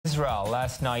Israel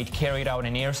last night carried out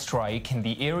an airstrike in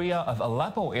the area of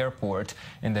Aleppo Airport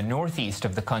in the northeast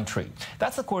of the country.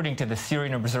 That's according to the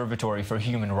Syrian Observatory for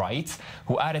Human Rights,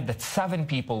 who added that 7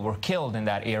 people were killed in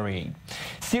that air raid.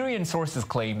 Syrian sources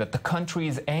claim that the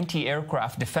country's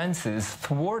anti-aircraft defenses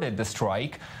thwarted the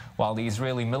strike. While the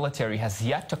Israeli military has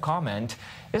yet to comment,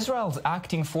 Israel's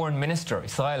acting foreign minister,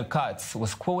 Israel Katz,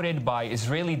 was quoted by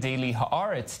Israeli daily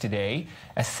Haaretz today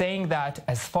as saying that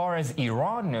as far as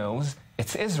Iran knows,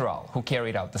 it's Israel who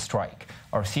carried out the strike.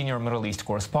 Our senior Middle East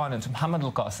correspondent, Mohammed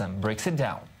Al-Qasim, breaks it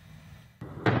down.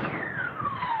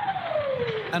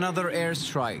 Another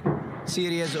airstrike.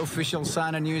 Syria's official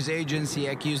Sana news agency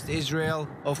accused Israel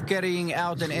of carrying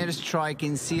out an airstrike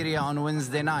in Syria on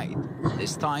Wednesday night,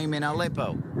 this time in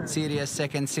Aleppo, Syria's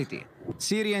second city.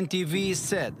 Syrian TV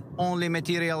said only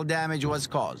material damage was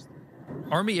caused.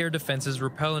 Army air defenses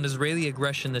repel an Israeli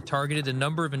aggression that targeted a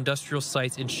number of industrial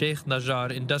sites in Sheikh Najjar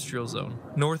industrial zone,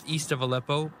 northeast of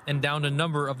Aleppo, and downed a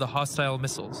number of the hostile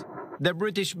missiles. The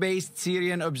British-based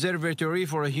Syrian Observatory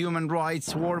for Human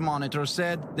Rights War Monitor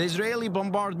said the Israeli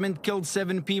bombardment killed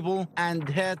 7 people and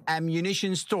hit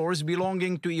ammunition stores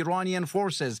belonging to Iranian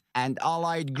forces and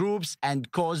allied groups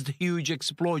and caused huge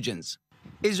explosions.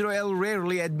 Israel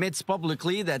rarely admits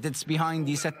publicly that it's behind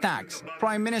these attacks.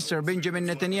 Prime Minister Benjamin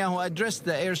Netanyahu addressed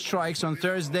the airstrikes on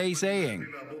Thursday, saying,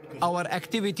 "Our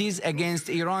activities against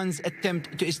Iran's attempt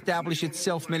to establish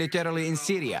itself militarily in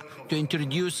Syria, to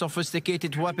introduce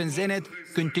sophisticated weapons in it,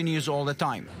 continues all the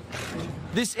time."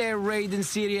 This air raid in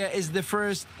Syria is the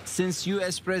first since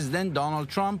U.S. President Donald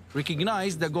Trump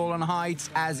recognized the Golan Heights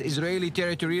as Israeli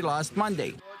territory last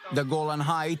Monday. The Golan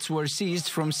Heights were seized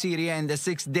from Syria in the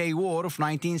Six-Day War of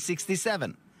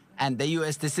 1967, and the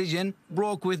U.S. decision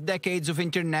broke with decades of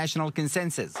international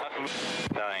consensus.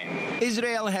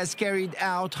 Israel has carried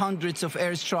out hundreds of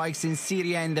airstrikes in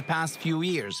Syria in the past few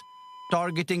years,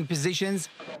 targeting positions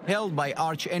held by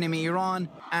arch-enemy Iran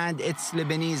and its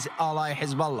Lebanese ally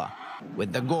Hezbollah,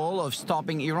 with the goal of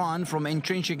stopping Iran from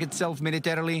entrenching itself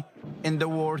militarily in the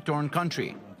war-torn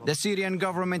country. The Syrian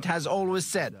government has always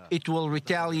said it will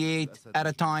retaliate at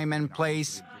a time and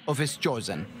place of its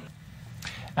chosen.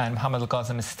 And Mohammed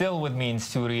Al-Qasim is still with me in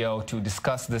studio to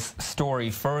discuss this story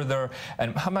further. And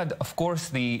Mohammed, of course,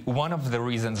 one of the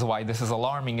reasons why this is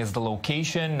alarming is the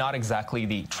location, not exactly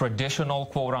the traditional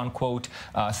quote-unquote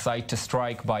site to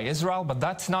strike by Israel, but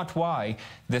that's not why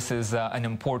this is an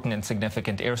important and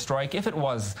significant airstrike, if it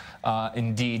was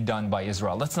indeed done by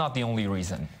Israel. That's not the only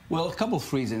reason. Well, a couple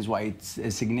of reasons why it's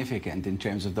significant in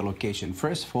terms of the location.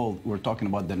 First of all, we're talking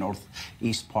about the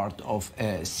northeast part of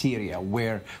Syria,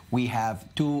 where we have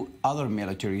 2 other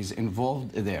militaries involved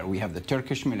there. We have the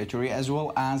Turkish military as well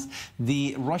as the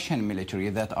Russian military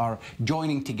that are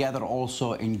joining together also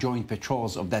in joint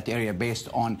patrols of that area based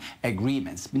on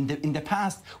agreements. In the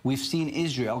past, we've seen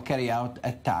Israel carry out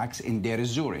attacks in Deir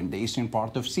ez-Zor, in the eastern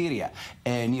part of Syria,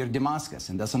 near Damascus,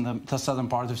 in the southern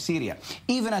part of Syria.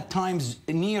 Even at times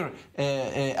near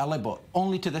Aleppo,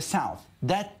 only to the south.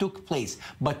 That took place.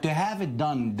 But to have it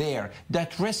done there,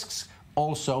 that risks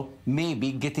also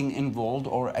maybe getting involved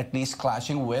or at least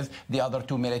clashing with the other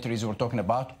 2 militaries we're talking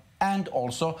about. And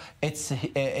also, it's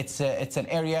an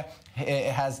area,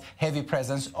 it has heavy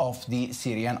presence of the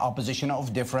Syrian opposition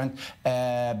of different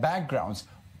backgrounds.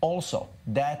 Also,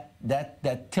 that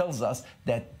tells us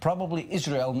that probably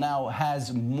Israel now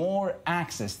has more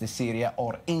access to Syria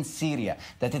or in Syria,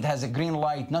 that it has a green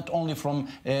light not only from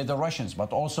the Russians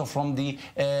but also from the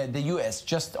U.S.,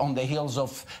 just on the heels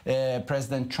of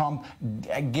President Trump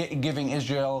giving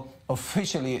Israel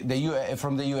officially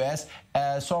from the U.S.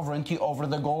 Sovereignty over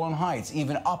the Golan Heights,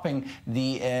 even upping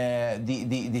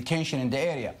the tension in the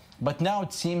area. But now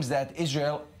it seems that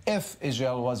Israel, if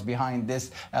Israel was behind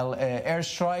this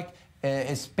airstrike,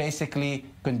 is basically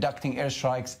conducting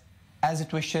airstrikes as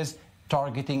it wishes,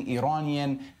 targeting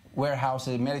Iranian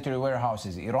warehouses, military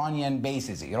warehouses, Iranian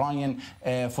bases, Iranian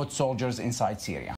foot soldiers inside Syria.